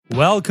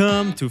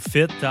Welcome to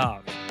Fit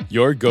Talk,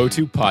 your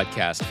go-to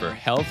podcast for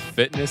health,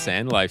 fitness,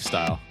 and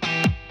lifestyle.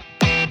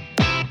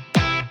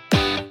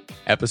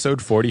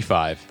 Episode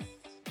 45.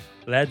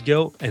 Let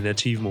go and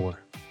achieve more.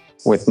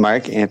 With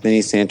Mark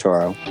Anthony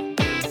Santoro.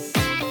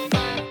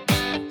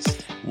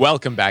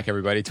 Welcome back,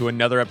 everybody, to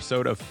another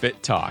episode of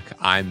Fit Talk.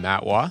 I'm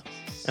Matt Waugh.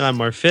 And I'm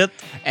more fit.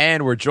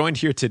 And we're joined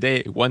here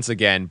today, once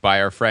again,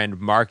 by our friend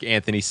Mark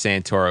Anthony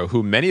Santoro,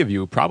 who many of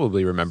you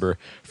probably remember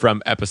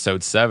from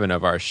episode 7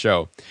 of our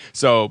show.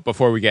 So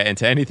before we get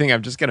into anything,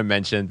 I'm just going to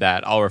mention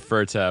that I'll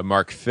refer to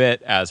Mark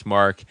Fit as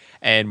Mark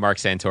and Mark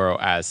Santoro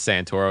as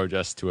Santoro,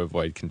 just to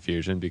avoid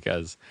confusion,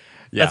 because...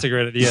 yeah. That's a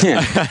great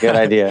idea. Good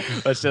idea.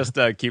 Let's just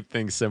keep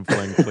things simple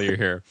and clear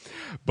here.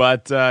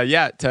 But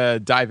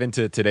to dive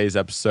into today's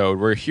episode,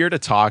 we're here to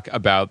talk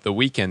about the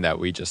weekend that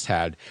we just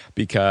had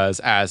because,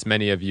 as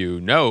many of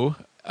you know,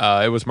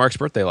 it was Mark's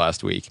birthday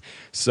last week.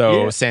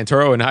 So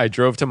Santoro and I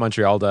drove to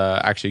Montreal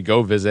to actually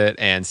go visit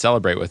and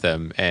celebrate with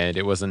him. And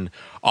it was an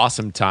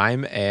awesome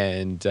time.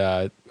 And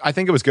I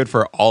think it was good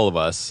for all of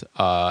us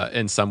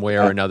in some way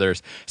or another,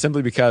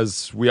 simply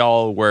because we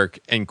all work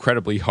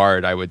incredibly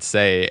hard, I would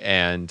say.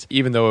 And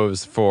even though it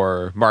was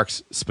for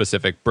Mark's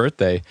specific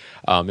birthday,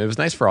 it was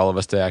nice for all of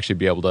us to actually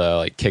be able to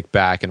like kick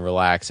back and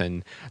relax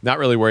and not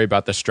really worry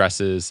about the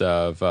stresses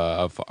of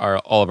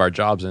all of our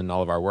jobs and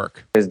all of our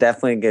work. It was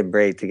definitely a good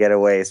break to get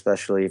away,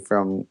 especially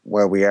from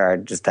where we are,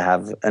 just to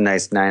have a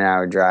nice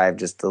 9-hour drive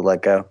just to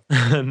let go.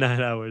 9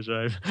 hours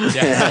drive.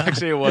 Yeah,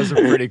 actually, it was a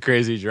pretty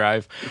crazy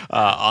drive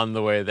on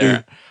the way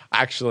there.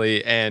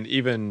 Actually, and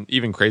even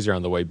crazier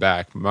on the way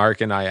back.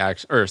 Mark and I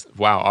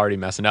already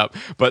messing up.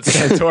 But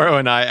Santoro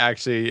and I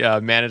actually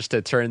managed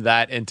to turn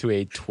that into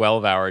a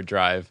 12-hour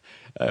drive.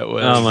 It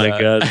was, oh my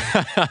God.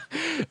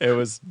 It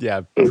was,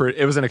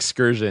 it was an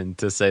excursion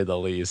to say the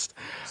least.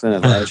 It's an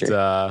adventure.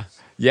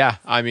 But,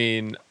 I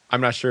mean, I'm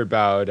not sure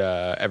about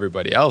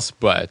everybody else,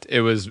 but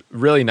it was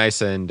really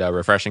nice and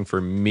refreshing for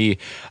me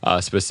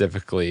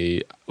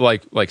specifically.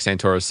 Like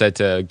Santoro said,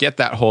 to get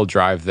that whole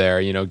drive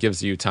there,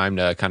 gives you time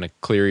to kind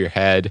of clear your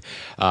head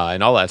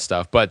and all that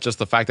stuff. But just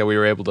the fact that we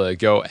were able to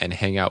go and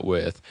hang out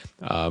with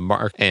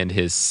Mark and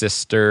his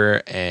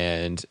sister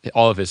and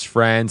all of his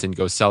friends and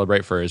go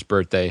celebrate for his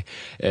birthday,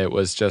 it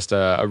was just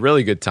a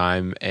really good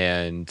time.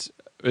 And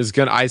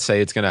I'd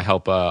say it's gonna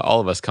help all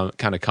of us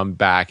come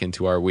back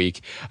into our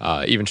week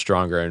even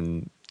stronger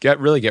and get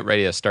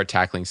ready to start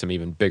tackling some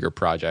even bigger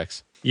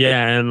projects.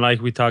 Yeah, and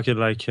like we talked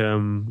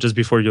just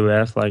before you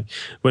left,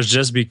 was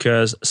just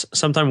because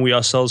sometimes we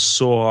hustle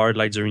so hard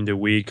during the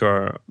week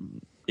or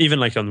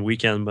even on the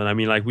weekend. But I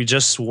mean, we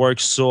just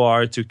work so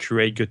hard to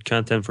create good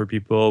content for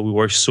people. We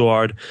work so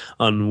hard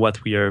on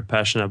what we are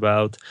passionate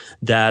about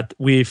that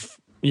we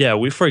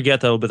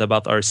forget a little bit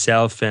about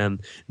ourselves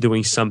and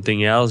doing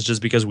something else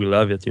just because we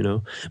love it,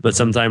 But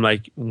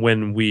sometimes,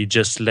 when we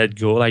just let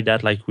go like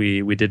that, like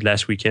we did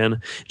last weekend,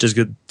 just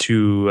good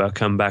to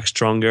come back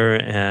stronger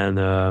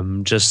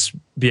and just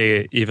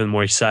be even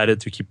more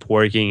excited to keep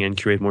working and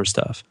create more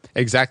stuff.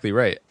 Exactly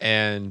right.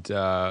 And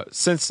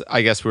since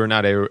I guess we're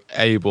not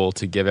able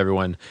to give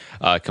everyone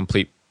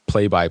complete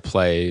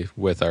play-by-play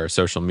with our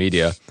social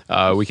media,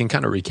 we can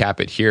kind of recap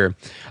it here.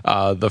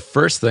 The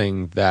first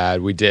thing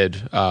that we did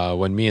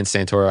when me and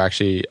Santoro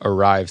actually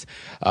arrived,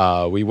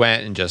 we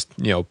went and just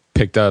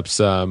picked up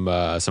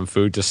some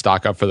food to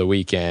stock up for the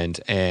weekend,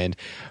 and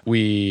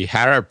we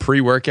had our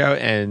pre-workout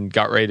and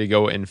got ready to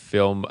go and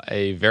film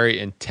a very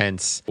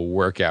intense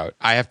workout.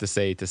 I have to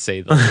say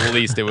the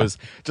least, it was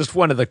just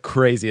one of the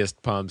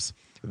craziest pumps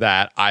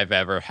that I've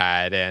ever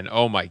had, and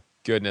oh my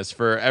goodness,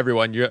 for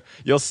everyone,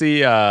 you'll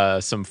see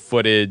some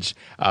footage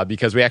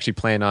because we actually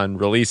plan on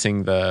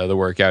releasing the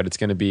workout. It's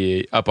going to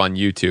be up on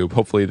YouTube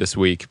hopefully this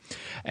week,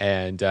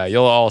 and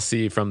you'll all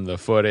see from the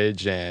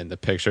footage and the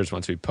pictures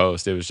once we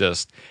post. It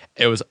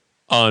was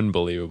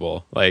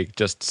unbelievable,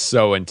 just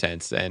so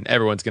intense, and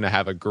everyone's going to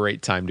have a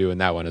great time doing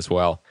that one as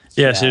well.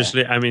 Yeah,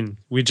 seriously. I mean,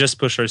 we just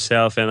pushed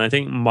ourselves, and I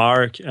think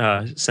Mark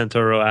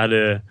Santoro had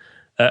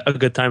a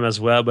good time as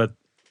well, but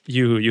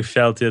you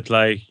felt it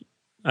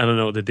I don't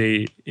know, the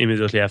day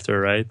immediately after,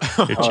 right?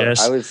 Your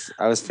chest.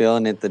 I was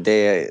feeling it the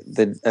day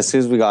as soon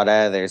as we got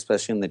out of there,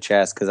 especially in the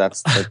chest, because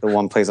that's the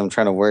one place I'm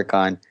trying to work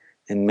on.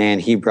 And man,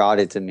 he brought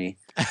it to me.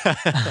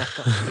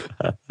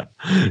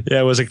 Yeah,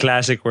 it was a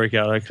classic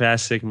workout, a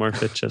classic Mark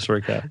Fit chest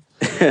workout.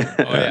 Oh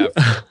yeah,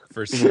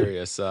 for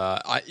serious.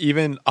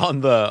 Even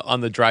on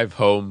the drive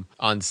home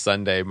on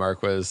Sunday,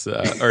 Mark was or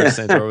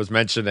Santoro was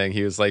mentioning,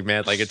 he was like,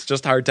 man, it's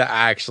just hard to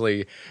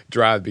actually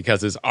drive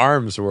because his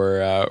arms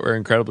were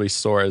incredibly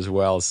sore as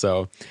well.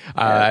 So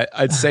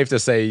it's safe to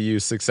say you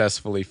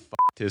successfully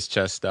fucked his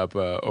chest up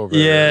over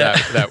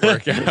that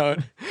workout.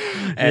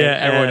 And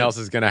everyone else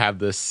is gonna have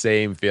the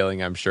same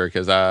feeling, I'm sure,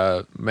 because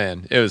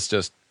man, it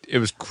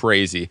was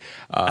crazy.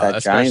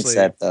 That giant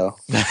set, though.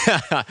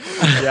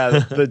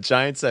 Yeah, the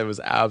giant set was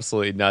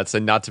absolutely nuts.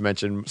 And not to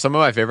mention, some of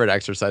my favorite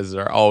exercises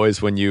are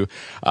always when you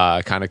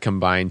kind of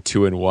combine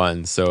 2 in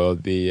 1. So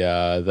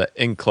the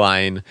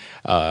incline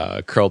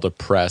curl to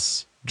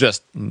press,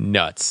 just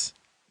nuts.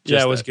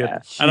 Yeah, it was a good.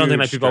 I don't think huge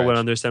like people will stretch.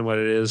 understand what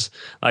it is.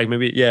 Like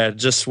maybe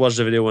just watch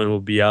the video when it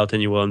will be out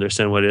and you will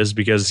understand what it is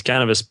because it's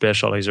kind of a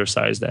special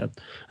exercise that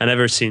I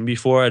never seen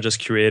before. I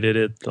just created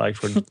it like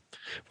for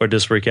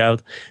this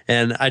workout.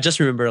 And I just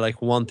remember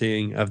like one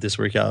thing of this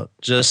workout,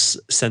 just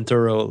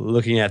Santoro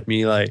looking at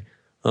me like,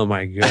 oh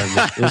my god,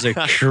 man, it was a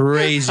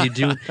crazy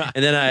dude.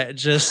 And then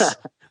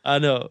I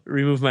don't know,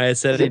 remove my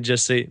headset and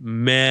just say,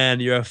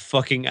 man, you're a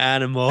fucking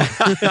animal.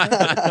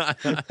 I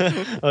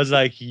was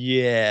like,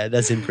 yeah,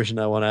 that's the impression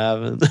I want to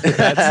have.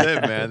 That's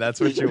it, man. That's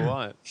what you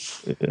want.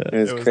 It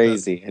was was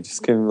crazy. I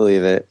just couldn't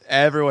believe it.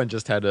 Everyone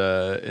just had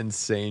a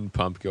insane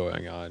pump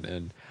going on,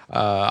 and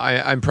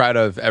I'm proud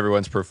of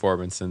everyone's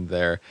performance in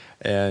there.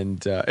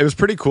 And it was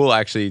pretty cool,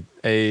 actually.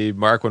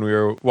 Mark, when we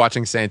were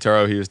watching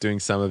Santoro, he was doing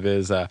some of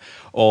his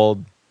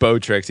old bow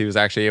tricks. He was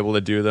actually able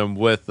to do them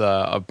with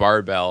a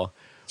barbell,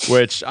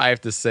 which I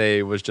have to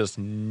say was just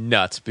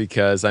nuts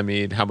because, I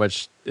mean, how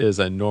much is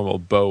a normal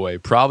bow weigh?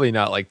 Probably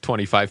not like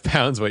 25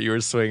 pounds what you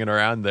were swinging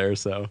around there.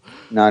 So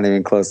Not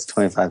even close to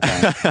 25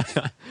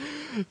 pounds.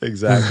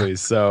 exactly.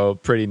 So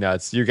pretty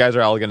nuts. You guys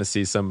are all going to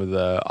see some of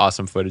the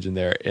awesome footage in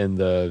there in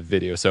the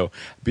video. So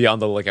be on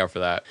the lookout for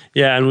that.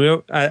 Yeah,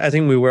 and I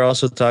think we were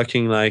also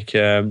talking like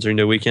during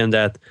the weekend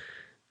that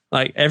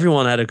like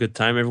everyone had a good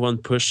time. Everyone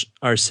pushed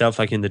ourselves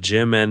like in the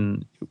gym,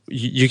 and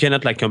you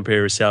cannot like compare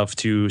yourself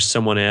to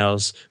someone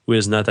else who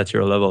is not at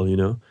your level. You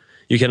know,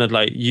 you cannot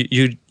like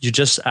you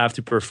just have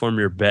to perform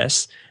your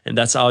best, and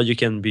that's how you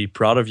can be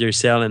proud of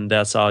yourself, and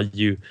that's how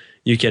you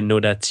can know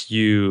that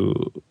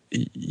you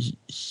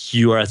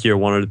are at your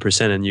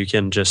 100%, and you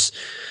can just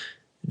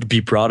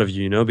be proud of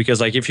you know, because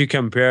like if you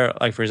compare,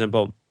 like for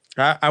example,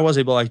 I was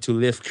able like to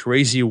lift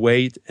crazy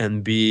weight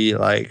and be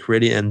like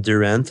really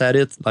endurant at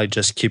it, like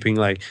just keeping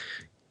like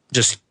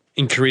just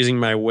increasing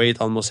my weight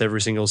almost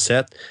every single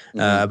set.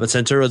 But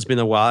Santoro, it's been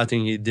a while. I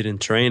think he didn't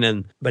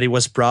train, but he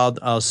was proud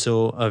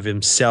also of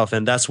himself,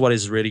 and that's what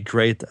is really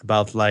great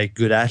about like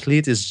good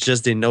athletes. Is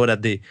just they know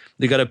that they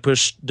gotta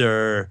push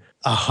their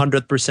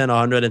 100%,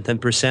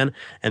 110%,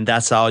 and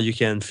that's how you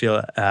can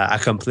feel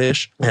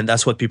accomplished. And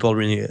that's what people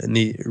really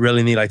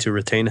need like to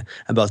retain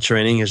about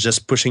training is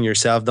just pushing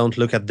yourself. Don't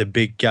look at the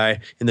big guy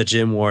in the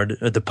gym or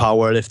the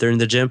power lifter in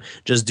the gym.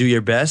 Just do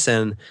your best,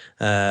 and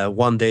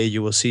one day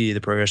you will see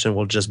the progression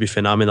will just be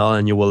phenomenal,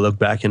 and you will look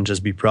back and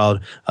just be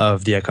proud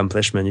of the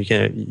accomplishment.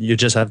 You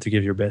just have to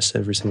give your best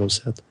every single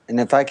set. And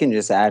if I can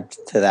just add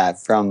to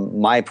that from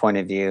my point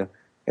of view,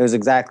 it was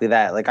exactly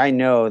that. Like I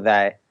know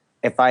that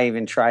if I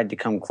even tried to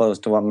come close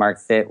to what Mark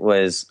Fit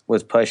was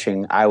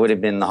pushing, I would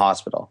have been in the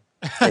hospital.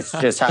 It's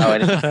just how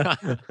it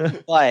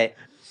is. But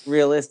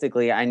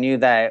realistically, I knew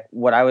that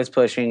what I was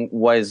pushing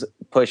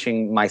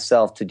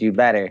myself to do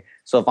better.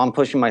 So if I'm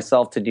pushing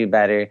myself to do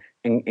better,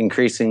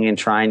 increasing and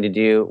trying to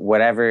do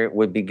whatever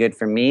would be good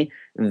for me,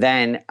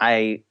 then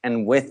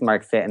and with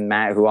Mark Fit and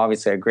Matt, who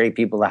obviously are great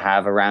people to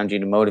have around you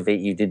to motivate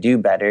you to do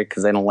better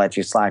because they don't let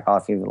you slack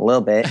off even a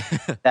little bit,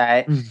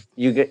 that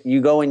you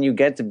go and you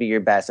get to be your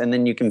best, and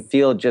then you can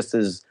feel just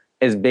as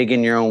big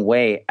in your own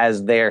way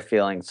as they're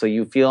feeling. So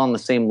you feel on the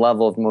same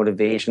level of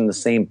motivation, the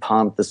same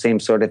pump, the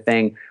same sort of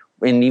thing.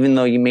 And even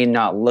though you may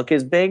not look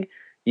as big,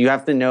 you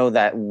have to know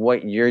that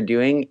what you're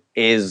doing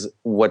is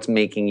what's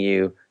making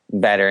you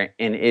better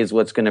and is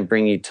what's going to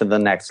bring you to the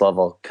next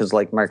level. Because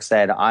like Mark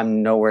said,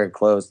 I'm nowhere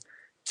close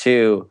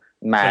to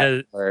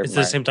Matt. It's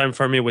the same time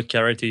for me with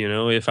karate, you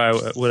know. If I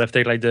would have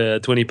taken like the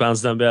 20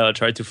 pounds dumbbell, I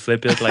tried to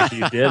flip it like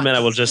you did, man,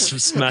 I will just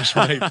smash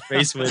my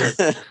face with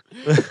it.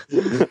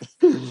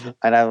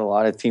 I'd have a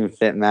lot of Team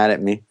Fit mad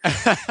at me.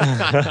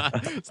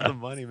 It's the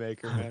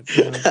moneymaker, man.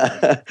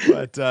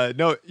 But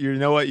no, you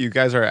know what? You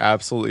guys are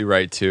absolutely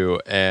right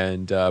too.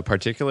 And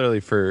particularly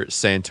for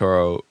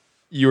Santoro,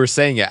 you were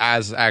saying it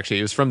as actually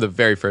it was from the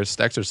very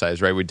first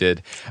exercise, right? We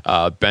did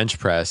bench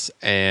press,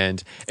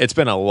 and it's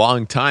been a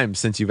long time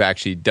since you've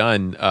actually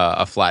done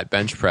a flat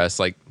bench press,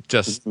 like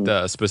just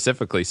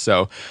specifically.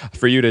 So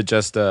for you to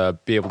just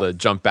be able to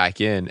jump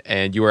back in,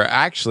 and you were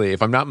actually,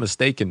 if I'm not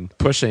mistaken,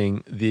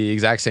 pushing the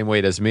exact same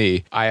weight as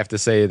me, I have to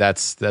say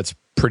that's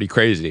pretty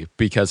crazy,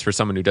 because for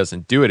someone who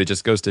doesn't do it, it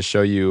just goes to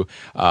show you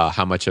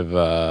how much of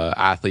a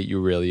athlete you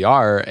really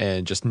are,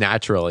 and just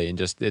naturally, and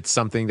just it's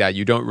something that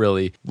you don't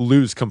really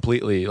lose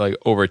completely like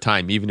over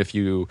time. Even if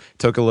you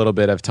took a little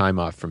bit of time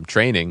off from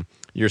training,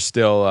 you're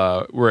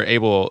still were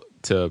able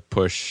to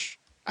push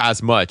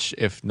as much,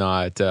 if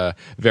not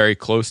very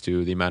close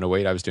to the amount of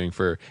weight I was doing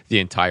for the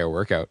entire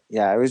workout.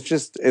 Yeah, it was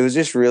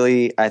just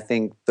really, I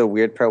think the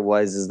weird part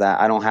is that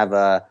I don't have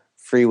a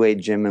free weight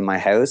gym in my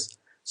house.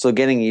 So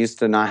getting used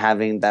to not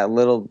having that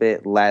little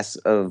bit less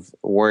of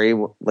worry,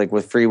 like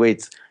with free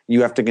weights,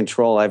 you have to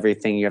control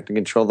everything. You have to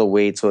control the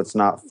weight so it's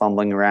not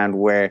fumbling around,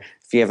 where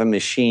if you have a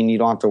machine, you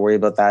don't have to worry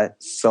about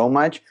that so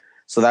much.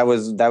 So that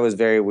was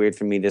very weird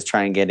for me to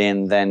try and get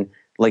in. Then,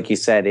 like you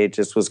said, it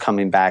just was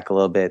coming back a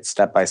little bit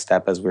step by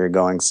step as we were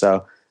going.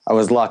 So I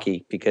was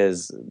lucky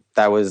because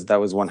that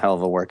was one hell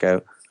of a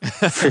workout.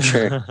 for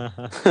sure.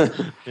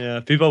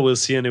 Yeah, people will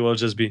see and they will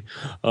just be,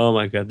 oh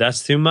my god,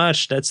 that's too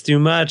much. That's too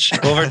much.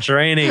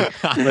 Overtraining.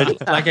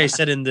 But like I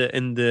said in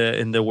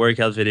the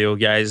workout video,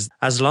 guys,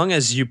 as long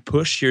as you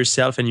push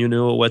yourself and you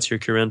know what's your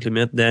current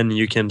limit, then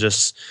you can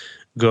just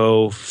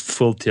go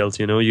full tilt.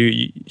 You know,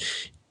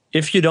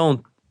 if you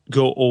don't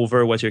go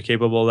over what you're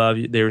capable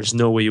of, there's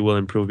no way you will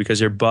improve because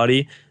your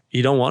body,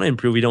 you don't want to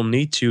improve, you don't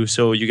need to.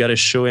 So you got to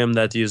show him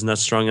that he is not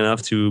strong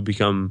enough to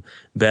become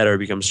better,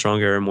 become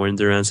stronger, more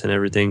endurance and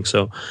everything.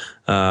 So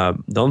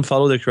don't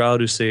follow the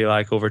crowd who say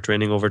like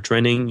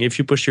overtraining. If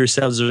you push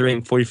yourself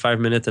during 45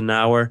 minutes, an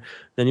hour,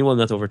 then you will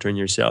not overtrain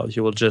yourself.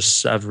 You will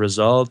just have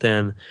result.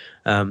 And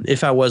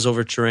if I was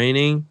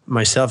overtraining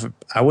myself,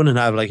 I wouldn't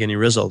have like any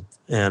result.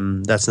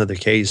 And that's not the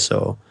case.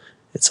 So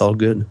it's all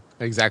good.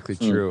 Exactly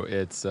true.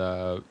 It's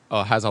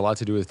has a lot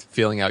to do with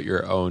feeling out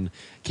your own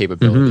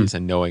capabilities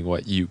and knowing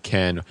what you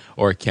can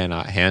or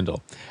cannot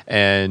handle.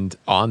 And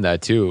on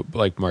that too,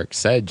 like Mark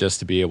said, just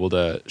to be able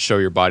to show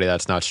your body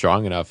that's not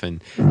strong enough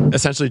and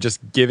essentially just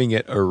giving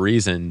it a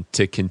reason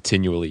to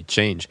continually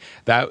change.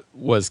 That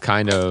was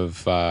kind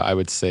of, I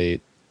would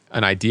say,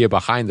 an idea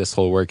behind this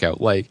whole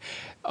workout. Like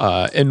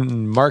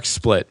in Mark's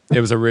split,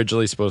 it was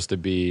originally supposed to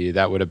be,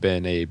 that would have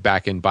been a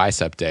back and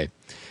bicep day.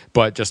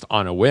 But just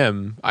on a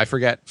whim, I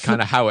forget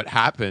kind of how it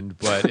happened,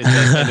 but it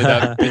just ended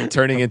up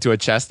turning into a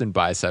chest and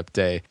bicep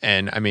day.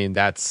 And I mean,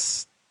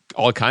 that's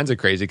all kinds of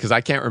crazy because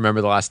I can't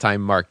remember the last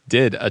time Mark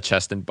did a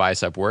chest and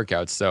bicep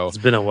workout. So it's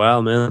been a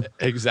while, man.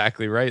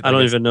 Exactly right. I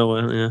don't even know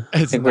when. Yeah,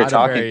 it's not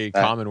a very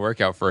common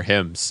workout for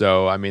him.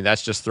 So I mean,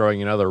 that's just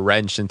throwing another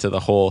wrench into the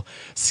whole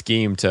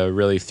scheme to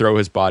really throw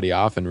his body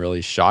off and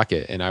really shock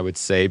it. And I would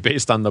say,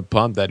 based on the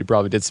pump, that he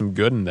probably did some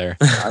good in there.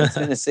 I was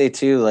going to say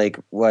too, like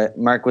what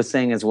Mark was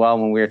saying as well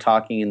when we were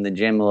talking in the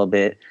gym a little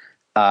bit.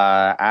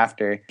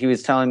 After he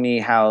was telling me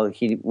how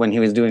when he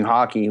was doing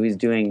hockey, he was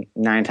doing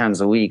 9 times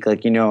a week.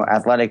 Like, you know,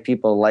 athletic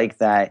people like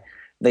that,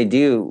 they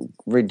do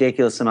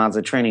ridiculous amounts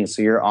of training.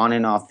 So you're on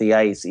and off the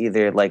ice,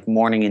 either like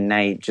morning and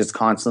night, just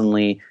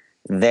constantly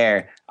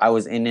there. I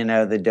was in and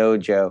out of the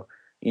dojo,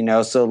 you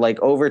know, so like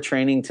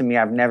overtraining to me,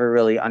 I've never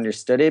really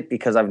understood it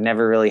because I've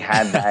never really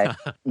had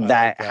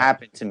that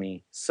happen to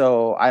me.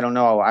 So I don't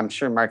know. I'm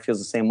sure Mark feels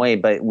the same way,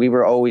 but we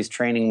were always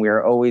training. We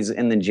were always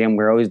in the gym.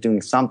 We were always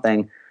doing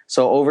something.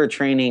 So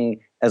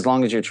overtraining, as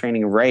long as you're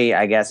training right,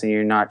 I guess, and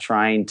you're not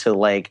trying to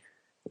like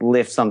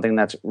lift something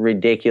that's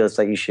ridiculous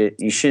that you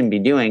shouldn't be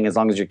doing, as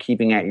long as you're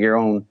keeping at your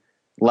own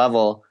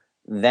level,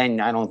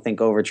 then I don't think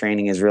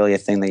overtraining is really a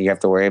thing that you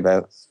have to worry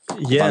about.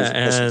 Yeah,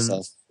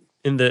 and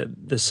in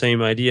the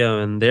same idea,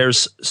 and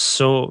there's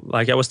so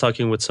like I was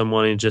talking with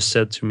someone and just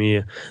said to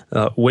me,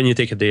 when you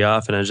take a day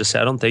off, and I just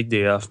said I don't take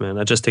day off, man.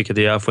 I just take a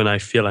day off when I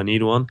feel I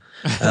need one,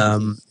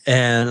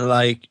 and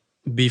like.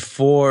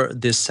 Before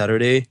this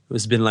Saturday,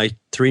 it's been like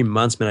 3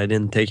 months, man. I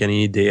didn't take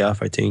any day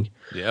off, I think.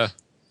 Yeah.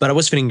 But I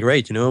was feeling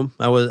great, you know.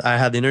 I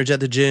had energy at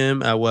the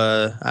gym.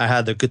 I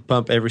had a good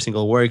pump every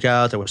single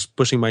workout. I was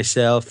pushing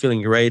myself,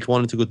 feeling great,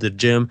 wanted to go to the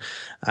gym.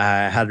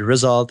 I had a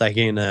result. I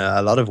gained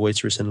a lot of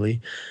weights recently.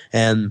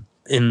 And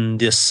in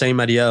this same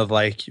idea of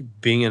like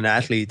being an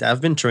athlete, I've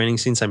been training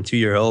since I'm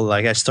 2-year-old.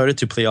 Like I started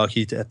to play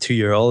hockey at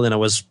 2-year-old, and I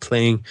was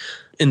playing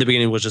in the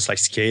beginning, it was just like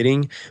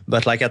skating.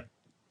 But like at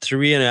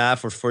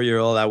 3.5 or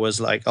 4-year-old, I was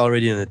like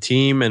already in a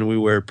team, and we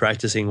were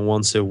practicing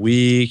once a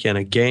week and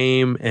a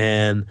game.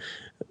 And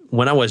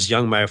when I was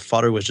young, my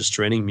father was just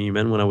training me,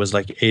 man. When I was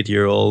like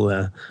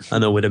 8-year-old, I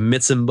know, with a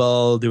mitts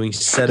ball, doing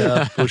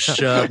setup,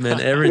 push up, man,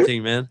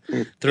 everything, man.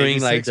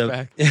 Throwing like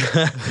the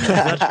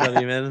not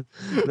really, man,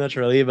 not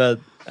really, but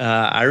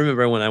I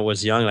remember when I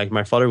was young, like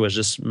my father was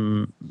just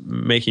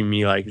making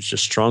me like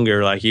just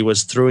stronger. Like he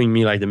was throwing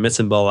me like the mitts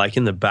and ball like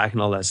in the back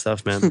and all that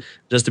stuff, man,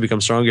 just to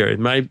become stronger. It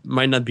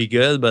might not be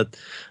good, but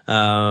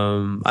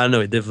I don't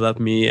know. It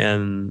developed me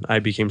and I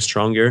became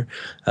stronger.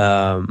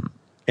 And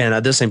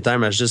at the same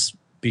time, I just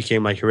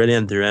became like really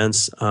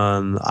endurance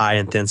on high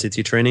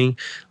intensity training,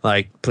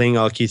 like playing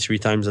hockey 3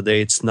 times a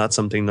day. It's not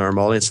something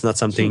normal. It's not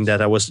something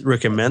that I would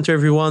recommend to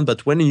everyone,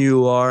 but when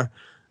you are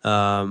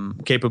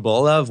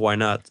capable of, why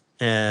not?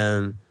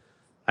 And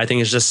I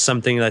think it's just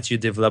something that you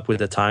develop with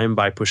the time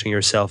by pushing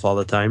yourself all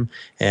the time.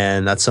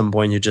 And at some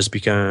point, you just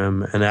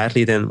become an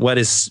athlete. And what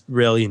is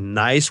really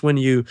nice when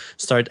you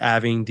start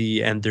having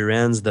the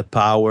endurance, the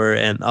power,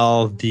 and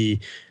all the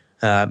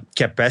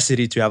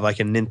capacity to have like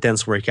an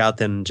intense workout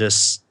and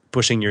just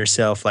pushing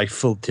yourself like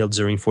full tilt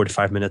during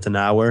 45 minutes, an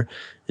hour,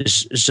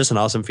 it's just an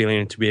awesome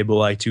feeling to be able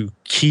like to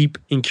keep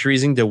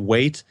increasing the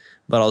weight,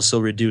 but also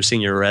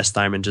reducing your rest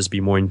time and just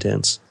be more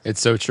intense. It's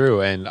so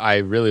true. And I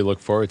really look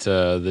forward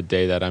to the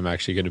day that I'm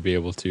actually going to be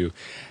able to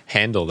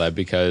handle that,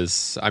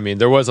 because I mean,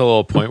 there was a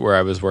little point where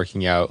I was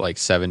working out like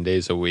 7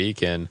 days a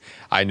week, and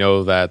I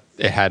know that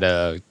it had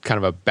a kind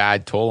of a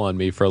bad toll on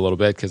me for a little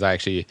bit, because I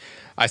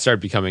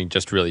started becoming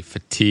just really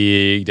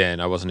fatigued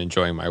and I wasn't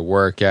enjoying my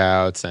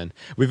workouts. And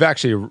we've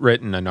actually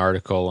written an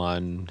article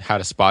on how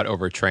to spot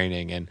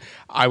overtraining. And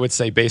I would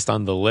say, based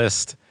on the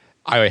list,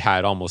 I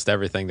had almost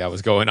everything that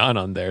was going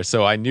on there.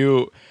 So I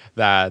knew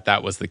that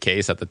that was the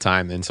case at the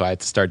time. And so I had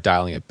to start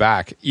dialing it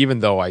back, even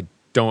though I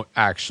don't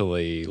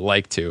actually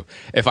like to.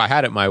 If I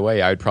had it my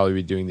way, I would probably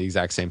be doing the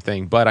exact same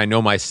thing. But I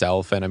know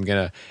myself, and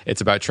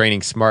it's about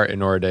training smart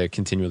in order to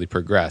continually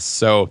progress.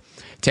 So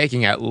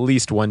taking at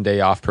least 1 day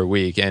off per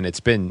week, and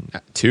it's been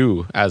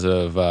 2 as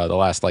of the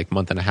last like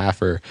month and a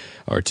half or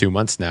 2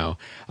 months now.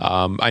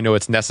 I know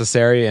it's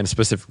necessary, and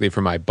specifically for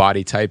my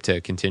body type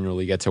to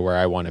continually get to where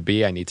I want to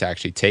be, I need to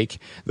actually take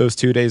those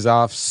 2 days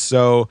off.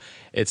 So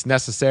it's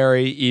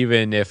necessary,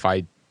 even if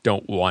I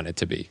don't want it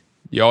to be.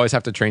 You always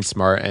have to train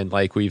smart, and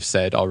like we've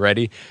said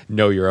already,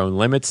 know your own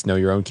limits, know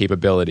your own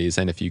capabilities,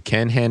 and if you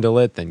can handle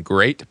it, then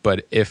great.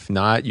 But if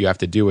not, you have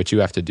to do what you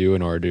have to do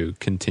in order to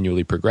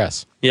continually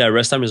progress. Yeah,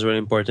 rest time is really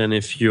important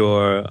if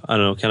you're, I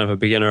don't know, kind of a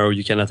beginner or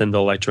you cannot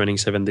handle like training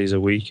 7 days a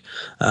week.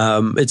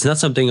 It's not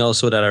something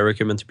also that I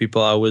recommend to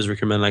people. I always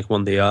recommend like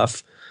 1 day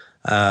off.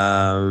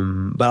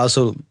 But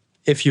also,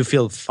 if you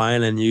feel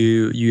fine and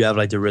you have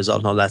like the result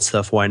and all that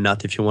stuff, why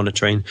not if you want to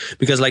train?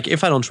 Because like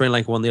if I don't train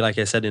like 1 day, like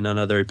I said in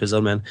another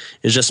episode, man,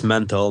 it's just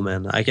mental,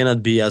 man. I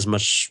cannot be as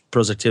much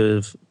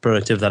productive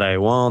that I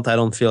want. I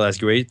don't feel as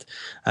great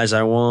as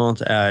I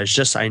want. It's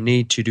just I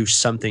need to do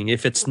something.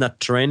 If it's not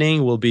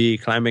training, we'll be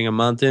climbing a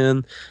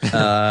mountain,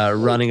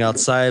 running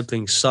outside,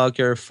 playing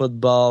soccer,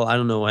 football. I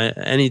don't know,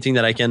 anything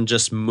that I can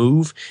just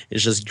move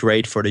is just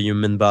great for the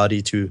human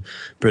body to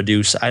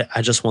produce.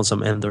 I just want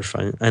some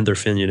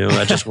endorphin, you know.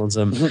 I just want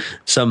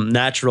some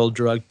natural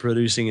drug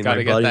producing in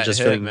my body.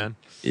 Just feeling, man.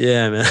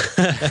 Yeah, man.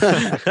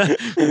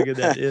 Look at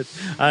that hit.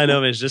 I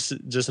know, man. It's just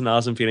an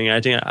awesome feeling.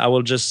 I think I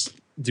will just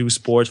do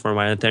sports for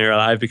my entire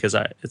life because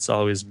it's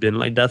always been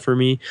like that for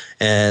me,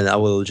 and I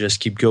will just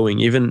keep going.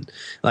 Even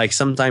like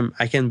sometimes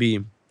I can be,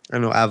 I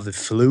don't know, I have the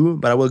flu,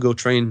 but I will go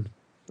train.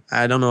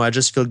 I don't know. I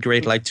just feel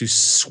great, like to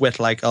sweat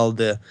like all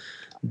the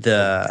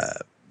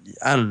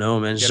I don't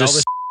know, man. It's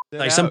just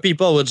like some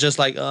people will just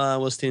like, oh, I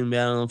was still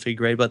bad, I don't feel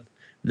great, but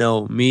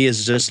no, me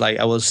is just like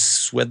I will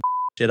sweat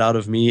shit out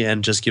of me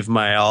and just give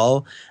my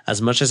all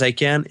as much as I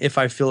can. If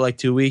I feel like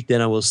too weak,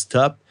 then I will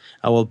stop.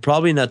 I will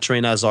probably not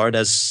train as hard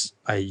as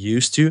I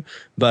used to,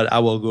 but I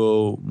will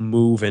go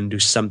move and do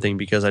something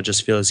because I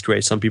just feel it's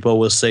great. Some people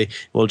will say it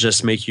will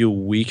just make you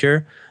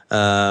weaker.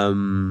 But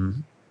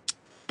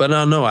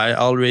no, I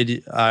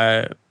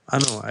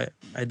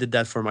did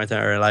that for my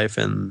entire life,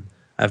 and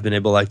I've been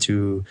able like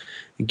to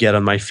get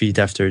on my feet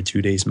after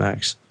 2 days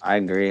max. I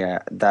agree.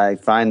 I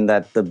find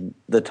that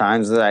the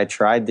times that I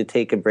tried to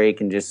take a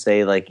break and just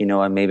say like, you know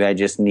what, maybe I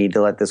just need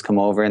to let this come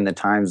over, and the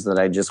times that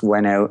I just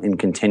went out and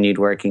continued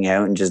working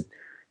out and just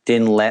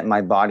didn't let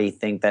my body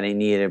think that I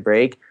needed a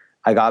break,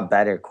 I got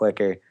better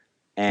quicker.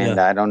 And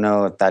I don't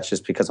know if that's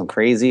just because I'm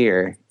crazy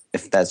or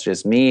if that's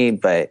just me,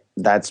 but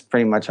that's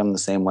pretty much I'm the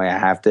same way. I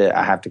have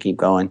to keep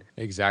going.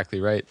 Exactly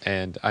right.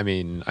 And I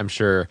mean, I'm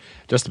sure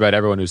just about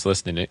everyone who's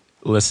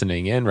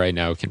listening in right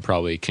now can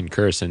probably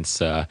concur, since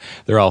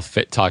they're all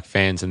Fit Talk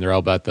fans and they're all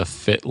about the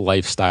fit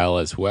lifestyle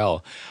as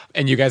well.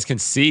 And you guys can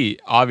see,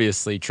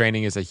 obviously,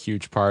 training is a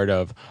huge part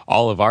of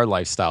all of our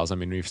lifestyles. I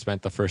mean, we've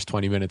spent the first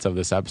 20 minutes of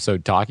this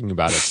episode talking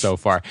about it so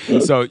far.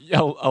 So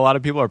a lot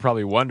of people are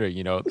probably wondering,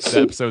 you know,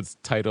 the episode's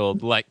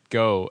titled Let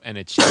Go and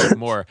Achieve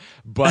More.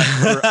 But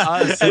for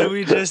us... and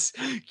we just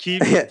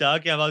keep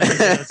talking about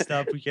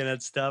we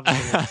cannot stop.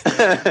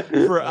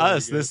 For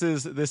us, this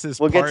is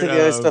we'll get to the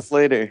other stuff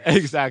later.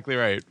 Exactly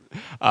right.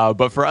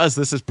 But for us,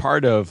 this is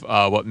part of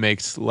what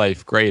makes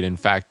life great. In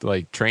fact,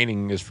 like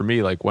training is for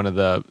me like one of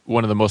the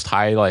most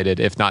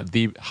highlighted, if not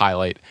the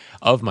highlight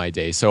of my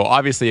day. So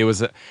obviously it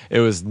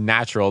was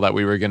natural that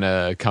we were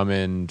gonna come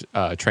and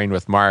train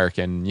with Mark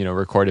and, you know,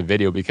 record a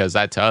video, because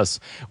that to us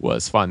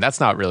was fun.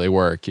 That's not really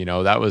work, you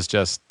know. That was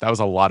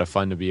a lot of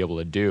fun to be able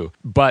to do.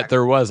 But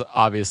there was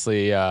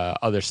obviously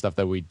other stuff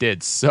that we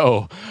did.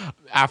 So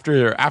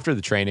after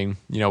the training,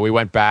 you know, we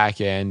went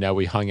back and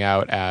we hung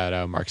out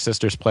at Mark's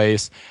sister's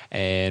place,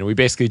 and we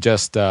basically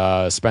just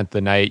spent the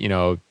night, you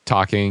know,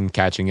 talking,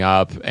 catching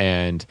up,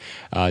 and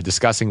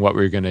discussing what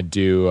we were going to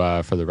do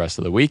for the rest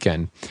of the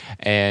weekend.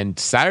 And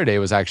Saturday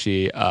was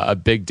actually a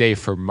big day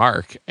for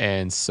Mark.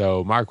 And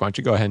so, Mark, why don't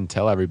you go ahead and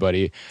tell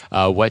everybody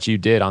what you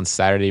did on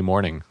Saturday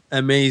morning?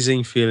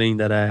 Amazing feeling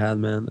that I had,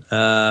 man.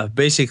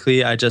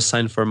 Basically, I just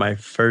signed for my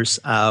first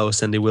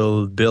house, and they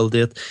will build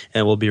it,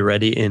 and we'll be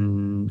ready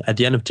at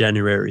the end of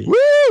January. Woo!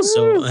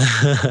 So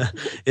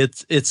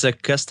it's a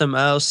custom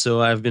house.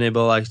 So I've been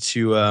able like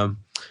to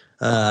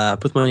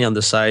put money on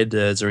the side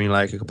during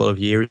like a couple of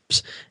years,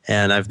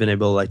 and I've been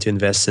able like to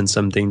invest in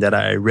something that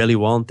I really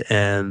want,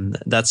 and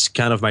that's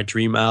kind of my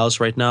dream house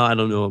right now. I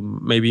don't know,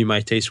 maybe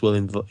my taste will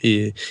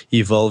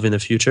evolve in the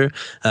future,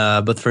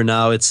 but for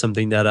now it's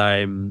something that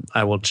I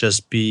will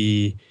just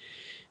be,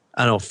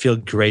 I don't feel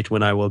great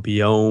when I will be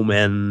home,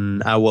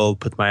 and I will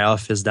put my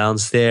office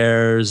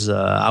downstairs.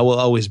 I will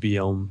always be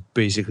home.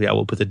 Basically, I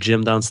will put a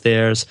gym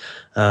downstairs,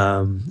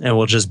 and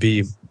we'll just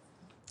be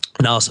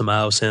an awesome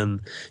house. And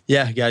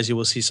yeah, guys, you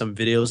will see some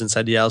videos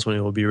inside the house when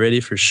it will be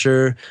ready for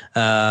sure.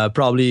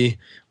 Probably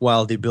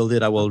while they build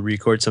it, I will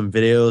record some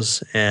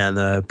videos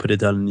and put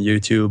it on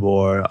YouTube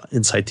or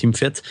inside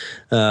TeamFit.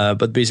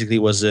 But basically,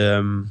 it was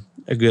a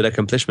good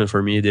accomplishment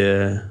for me.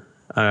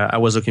 I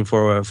was looking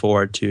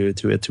forward to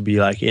it to be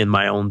like in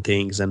my own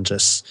things and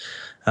just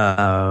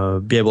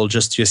be able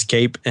just to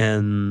escape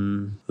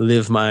and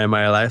live my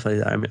life.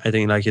 I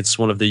think like it's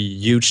one of the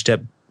huge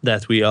steps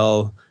that we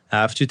all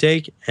have to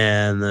take,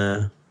 and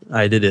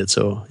I did it.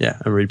 So yeah,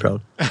 I'm really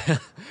proud.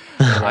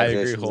 I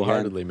agree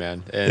wholeheartedly,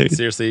 man. And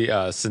seriously,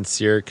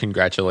 sincere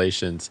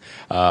congratulations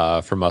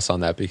from us on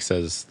that,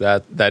 because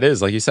that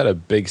is, like you said, a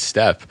big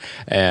step.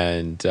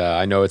 And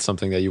I know it's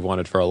something that you've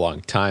wanted for a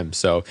long time.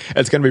 So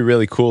it's going to be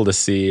really cool to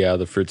see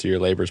the fruits of your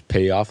labors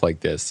pay off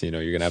like this. You know,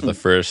 you're going to have the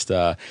first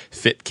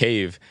fit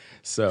cave.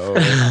 So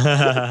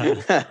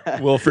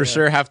we'll for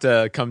sure have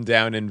to come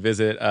down and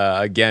visit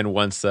again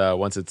once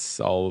it's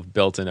all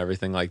built and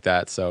everything like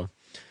that. So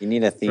you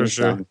need a theme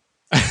song.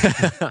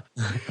 The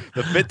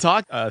Fit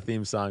Talk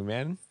theme song,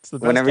 man. It's the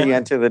best whenever you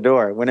enter the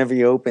door, whenever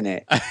you open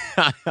it.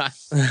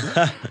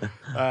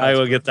 I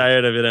will get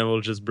tired of it and we'll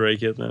just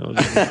break it now.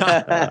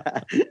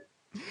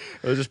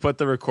 We'll just put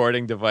the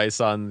recording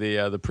device on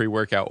the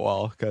pre-workout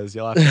wall, because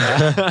you'll have to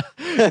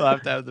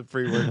have the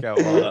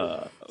pre-workout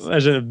wall.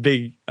 Imagine a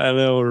big, I don't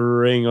know,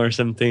 ring or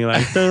something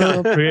like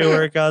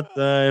pre-workout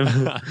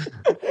time.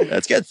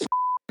 Let's get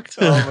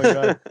oh my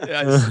god!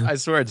 I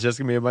swear it's just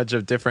gonna be a bunch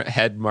of different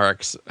head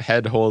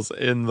holes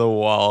in the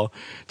wall,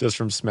 just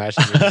from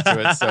smashing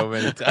into it so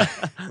many times.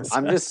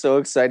 I'm just so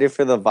excited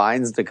for the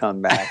vines to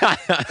come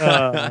back.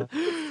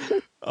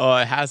 Oh,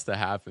 it has to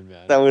happen,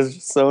 man. That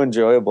was so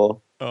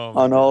enjoyable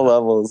on all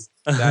levels.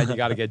 Dad, you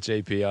got to get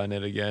JP on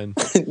it again.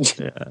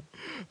 Yeah.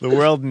 The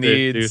world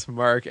needs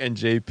Mark and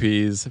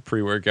JP's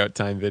pre-workout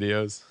time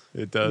videos.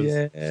 It does.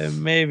 Yeah,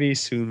 maybe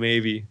soon,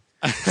 maybe.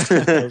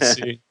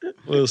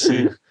 We'll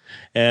see.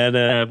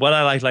 And what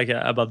I like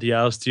about the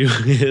house too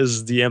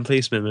is the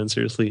emplacement, man.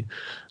 Seriously,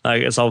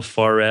 like it's all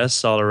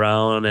forests all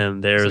around,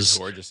 and there's it's a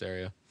gorgeous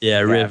area.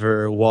 Yeah,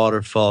 river,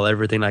 waterfall,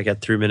 everything like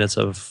at 3 minutes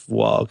of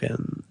walk,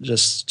 and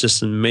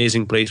just an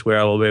amazing place where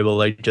I will be able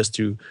like just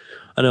to,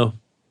 I know,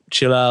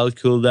 chill out,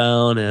 cool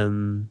down,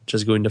 and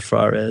just go in the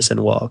forest and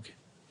walk.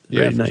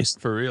 Very nice.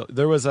 For real.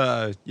 There was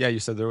you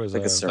said there was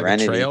like a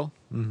serenity. Like a trail.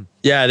 Mm-hmm.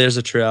 Yeah, there's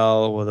a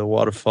trail with a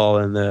waterfall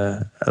and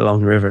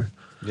along the river.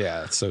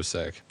 Yeah, it's so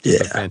sick. Yeah.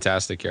 It's a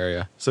fantastic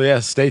area. So yeah,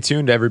 stay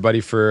tuned,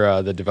 everybody,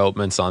 for the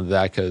developments on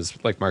that, because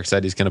like Mark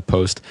said, he's going to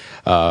post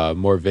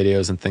more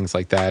videos and things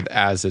like that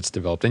as it's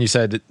developed. And you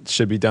said it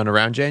should be done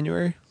around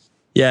January?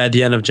 Yeah, at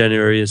the end of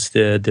January is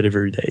the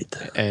delivery date.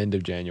 End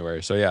of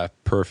January. So yeah,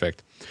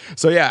 perfect.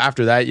 So yeah,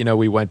 after that,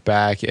 we went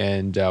back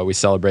and we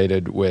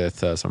celebrated with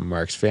some of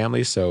Mark's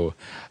family. So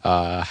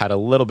had a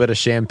little bit of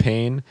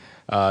champagne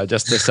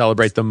just to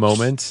celebrate the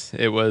moment.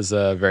 It was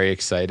very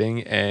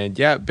exciting. And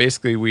yeah,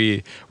 basically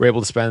we were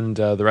able to spend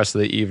the rest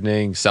of the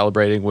evening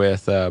celebrating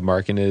with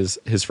Mark and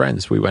his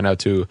friends. We went out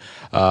to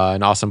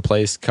an awesome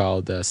place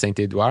called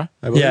Saint-Edouard,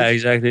 I believe. Yeah,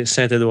 exactly.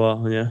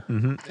 Saint-Edouard, yeah.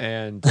 Mm-hmm.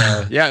 And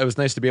yeah, it was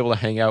nice to be able to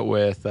hang out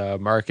with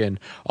Mark and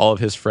all of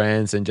his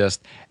friends and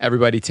just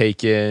everybody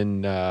take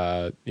in,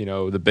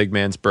 the big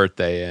man's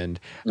birthday. And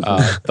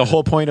the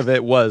whole point of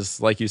it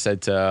was, like you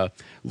said, to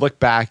look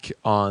back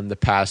on the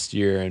past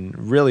year and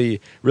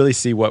really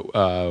see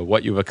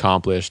what you've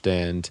accomplished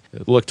and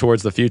look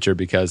towards the future,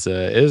 because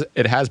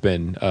it has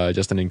been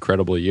just an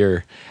incredible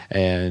year.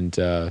 And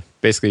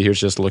basically, he was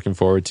just looking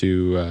forward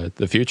to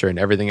the future and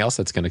everything else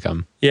that's going to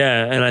come.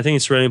 Yeah, and I think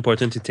it's really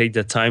important to take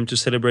the time to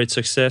celebrate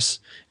success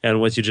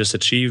and what you just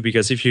achieved,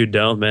 because if you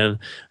don't, man,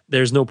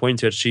 there's no point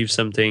to achieve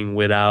something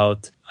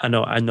without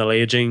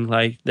acknowledging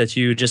like that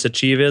you just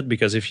achieve it.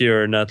 Because if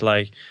you're not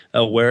like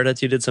aware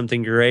that you did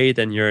something great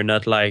and you're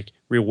not like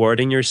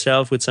rewarding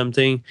yourself with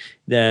something,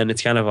 then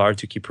it's kind of hard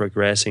to keep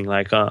progressing.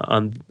 Like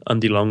on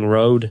the long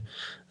road,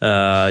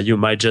 you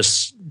might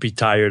just be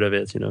tired of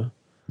it,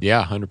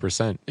 Yeah,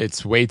 100%.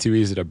 It's way too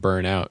easy to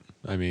burn out.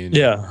 I mean,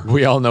 yeah,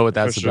 we all know what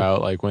that's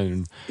about, like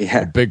when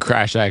a big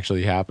crash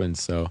actually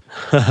happens. So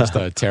just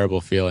a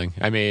terrible feeling.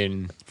 I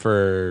mean,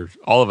 for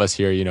all of us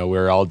here,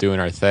 we're all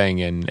doing our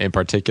thing. And in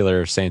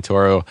particular,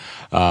 Santoro,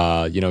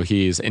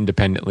 he's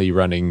independently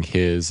running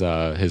his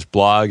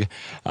blog,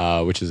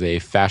 which is a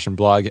fashion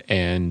blog.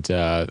 And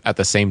at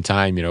the same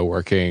time,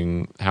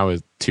 working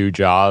 2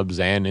 jobs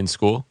and in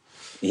school.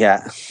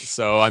 Yeah.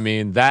 So, I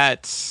mean,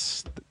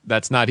 that's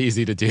not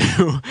easy to do.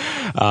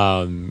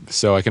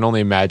 So I can only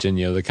imagine,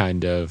 the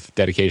kind of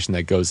dedication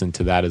that goes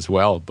into that as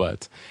well.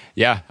 But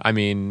yeah, I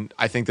mean,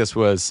 I think this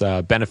was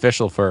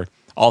beneficial for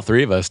all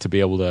 3 of us to be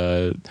able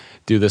to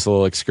do this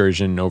little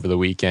excursion over the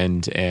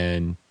weekend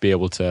and be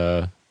able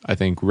to, I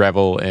think,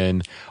 revel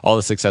in all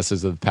the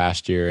successes of the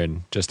past year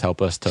and just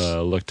help us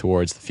to look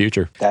towards the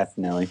future.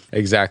 Definitely.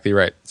 Exactly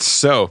right.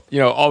 So,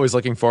 always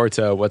looking forward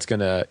to what's going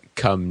to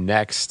come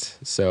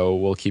next. So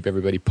we'll keep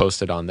everybody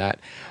posted on that.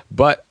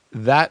 But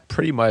that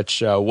pretty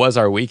much was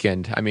our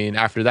weekend. I mean,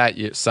 after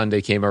that,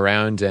 Sunday came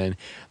around, and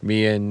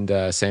me and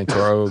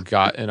Santoro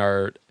got in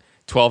our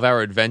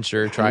 12-hour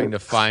adventure trying to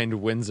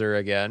find Windsor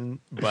again,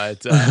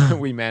 but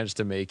we managed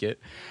to make it.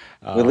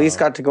 We at least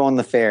got to go on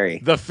the ferry.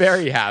 The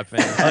ferry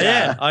happened. Oh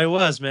yeah, I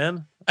was,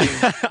 man.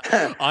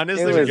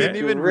 Honestly, It we was didn't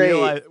even great.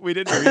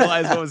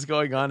 realize what was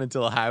going on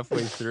until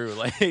halfway through.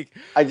 Like,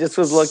 I just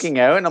was looking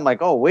out and I'm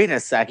like, oh, wait a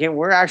second,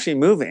 we're actually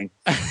moving.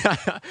 yeah,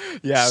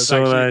 it was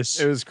So actually, nice.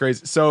 It was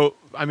crazy. So,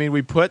 I mean,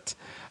 we put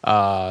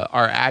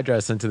our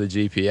address into the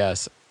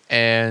GPS,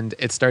 and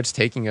it starts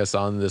taking us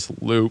on this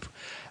loop,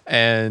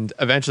 and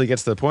eventually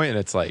gets to the point, and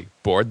it's like,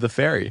 board the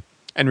ferry,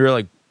 and we were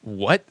like,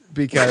 what?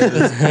 Because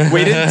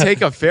we didn't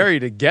take a ferry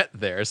to get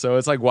there. So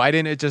it's like, why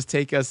didn't it just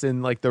take us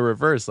in like the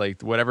reverse,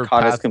 like whatever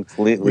Caught us path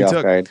completely we off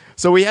took? guard.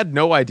 So we had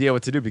no idea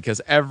what to do because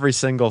every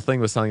single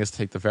thing was telling us to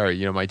take the ferry.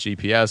 You know, my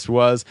GPS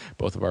was,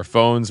 both of our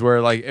phones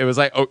were like, it was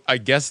like, oh, I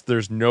guess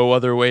there's no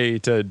other way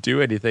to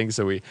do anything.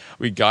 So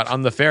we got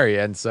on the ferry,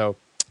 and so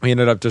we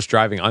ended up just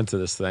driving onto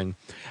this thing,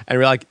 and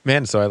we're like,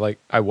 man, so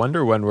I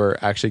wonder when we're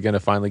actually going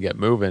to finally get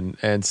moving.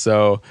 And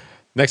so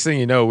next thing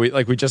you know,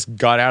 we just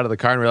got out of the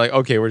car and we're like,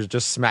 okay, we're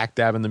just smack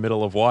dab in the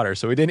middle of water.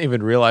 So we didn't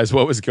even realize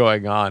what was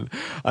going on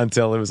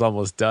until it was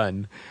almost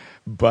done.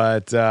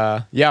 But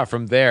yeah,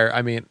 from there,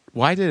 I mean,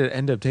 why did it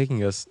end up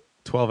taking us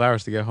 12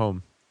 hours to get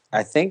home?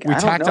 I think We I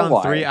don't tacked know on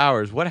why. 3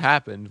 hours. What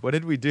happened? What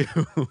did we do?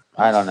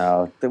 I don't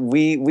know.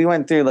 We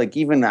went through, like,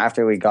 even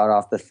after we got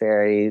off the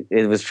ferry,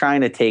 it was trying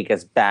to take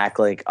us back,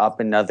 like, up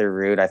another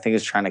route. I think it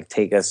was trying to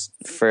take us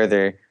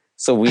further.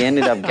 So we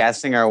ended up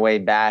guessing our way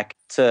back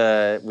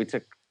to.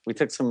 We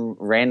took some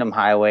random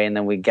highway, and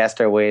then we guessed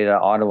our way to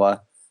Ottawa,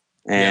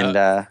 and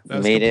That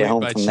was made it complete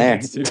home by from there.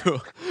 chance, too.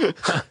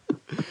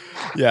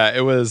 Yeah,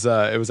 it was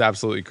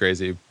absolutely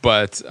crazy.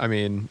 But I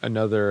mean,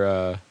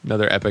 another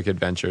epic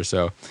adventure.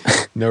 So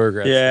no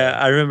regrets. Yeah,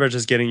 I remember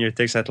just getting your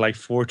text at like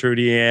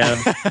 4:30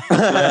 a.m.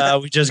 Yeah,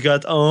 we just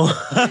got home.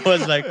 I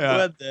was like, Yeah.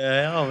 what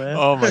the hell, man?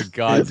 Oh my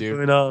god, What's dude.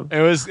 going on?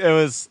 It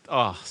was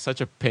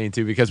such a pain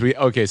too, because we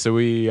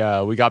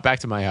got back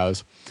to my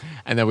house,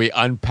 and then we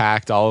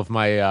unpacked all of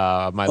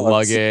my my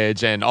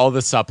luggage and all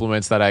the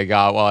supplements that I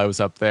got while I was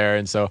up there,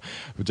 and so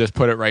we just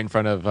put it right in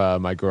front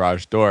of my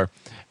garage door.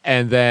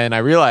 And then I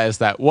realized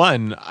that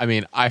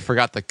I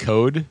forgot the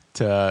code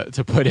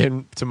to put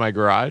in to my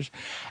garage,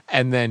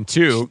 and then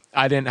two,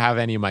 I didn't have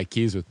any of my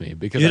keys with me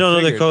because You I don't know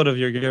the figured- code of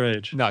your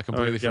garage. No, I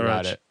completely Or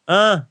forgot garage.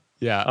 it.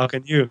 Yeah, How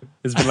can you?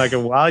 It's been like a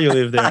while you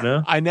live there,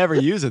 no? I never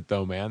use it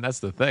though, man. That's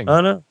the thing.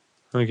 Oh, no?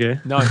 Okay.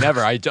 No, never.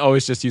 I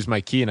always just use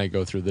my key and I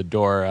go through the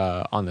door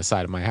on the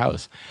side of my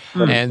house.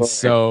 And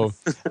so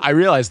I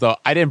realized, though,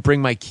 I didn't bring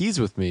my keys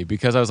with me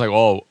because I was like,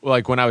 oh,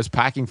 like when I was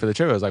packing for the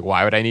trip, I was like,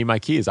 why would I need my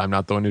keys? I'm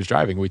not the one who's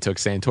driving. We took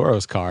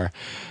Santoro's car.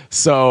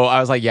 So I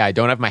was like, yeah, I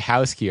don't have my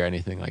house key or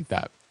anything like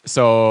that.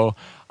 So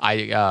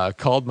I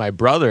called my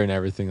brother and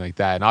everything like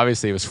that. And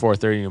obviously it was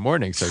 4:30 in the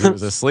morning, so he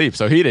was asleep.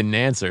 So he didn't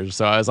answer.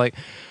 So I was like,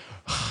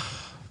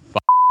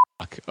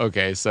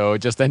 okay, so it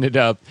just ended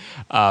up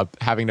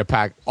having to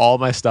pack all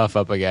my stuff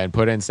up again,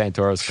 put it in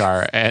Santoro's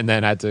car, and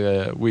then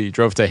we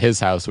drove to his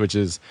house, which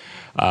is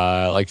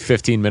like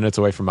 15 minutes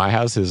away from my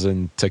house, is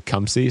in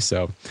Tecumseh.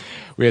 So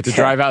we had to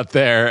drive out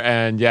there,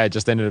 and yeah, it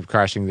just ended up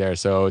crashing there.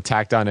 So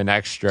tacked on an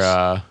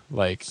extra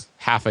like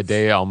half a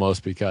day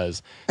almost,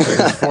 because it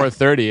was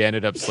 4:30.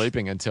 Ended up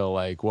sleeping until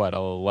like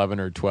 11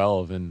 or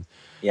 12, and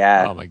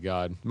Yeah. oh my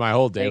god, my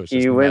whole day Thank was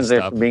just you, messed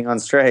Windsor, up. for being on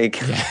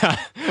strike.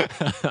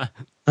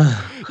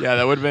 Yeah,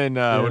 that would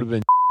have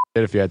been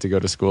if you had to go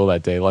to school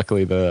that day.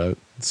 Luckily, the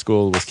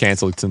school was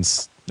canceled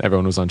since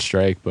everyone was on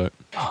strike. But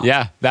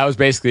yeah, that was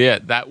basically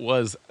it. That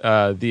was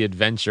the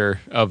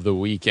adventure of the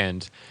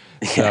weekend.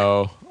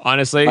 So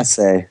honestly, Must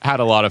say. had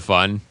a lot of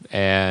fun.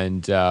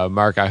 And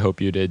Mark, I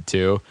hope you did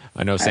too.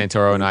 I know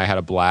Santoro and I had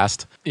a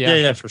blast.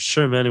 Yeah, for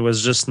sure, man. It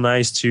was just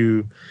nice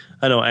to,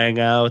 I don't know, hang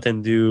out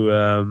and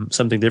do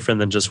something different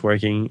than just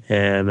working.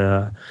 And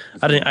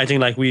I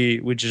think like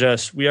we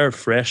are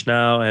fresh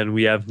now and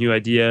we have new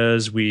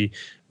ideas. We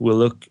will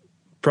look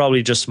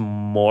probably just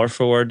more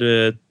forward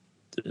to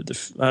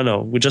I don't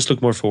know. We just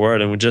look more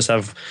forward, and we just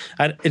have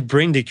it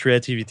bring the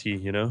creativity.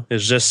 You know,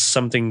 it's just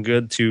something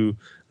good to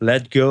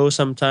let go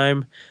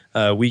sometime,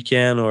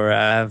 weekend or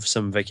have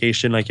some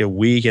vacation like a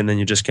week, and then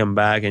you just come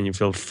back and you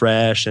feel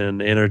fresh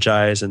and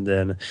energized, and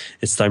then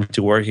it's time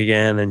to work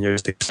again, and you're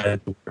just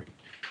excited to work.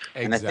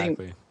 And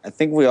Exactly. I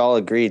think we all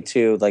agreed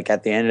too. Like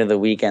at the end of the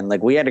weekend,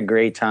 like we had a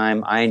great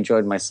time. I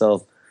enjoyed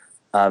myself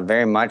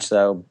very much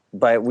so.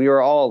 But we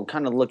were all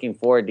kind of looking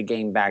forward to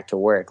getting back to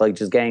work, like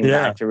just getting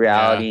back to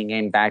reality and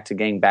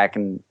getting back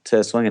into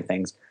the swing of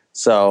things.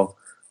 So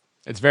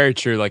It's very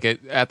true. Like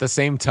at the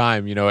same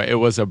time, you know, it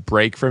was a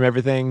break from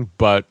everything,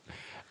 but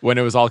when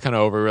it was all kind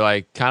of over, we were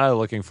like kind of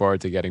looking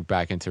forward to getting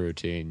back into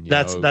routine.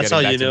 That's getting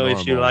how back you to know if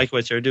you normal. like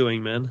what you're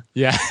doing, man.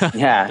 Yeah,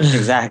 yeah,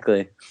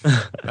 exactly.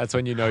 that's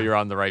when you know you're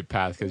on the right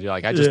path, because you're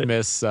like, I just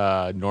miss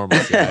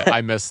normalcy.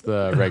 I miss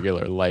the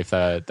regular life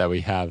that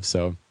we have.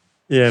 So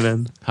Yeah,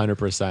 man.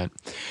 100%.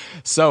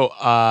 So,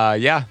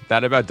 yeah,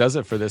 that about does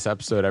it for this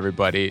episode,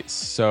 everybody.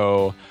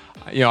 So,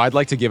 I'd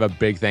like to give a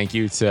big thank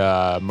you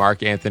to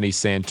Mark Anthony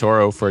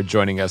Santoro for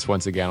joining us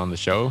once again on the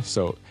show.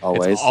 So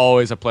it's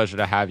always a pleasure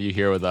to have you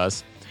here with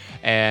us.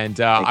 And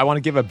I want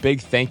to give a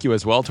big thank you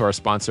as well to our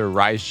sponsor,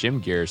 Rise Gym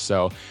Gear.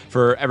 So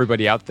for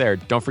everybody out there,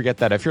 don't forget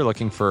that if you're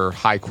looking for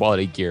high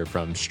quality gear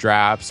from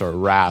straps or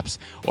wraps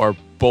or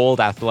bold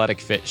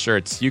athletic fit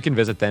shirts, you can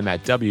visit them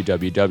at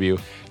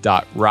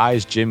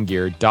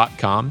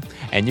www.risegymgear.com,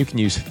 and you can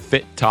use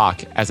Fit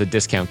Talk as a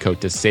discount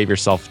code to save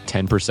yourself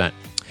 10%.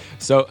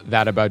 So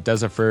that about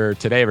does it for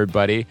today,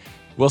 everybody.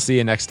 We'll see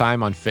you next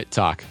time on Fit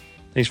Talk.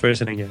 Thanks for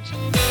listening, guys.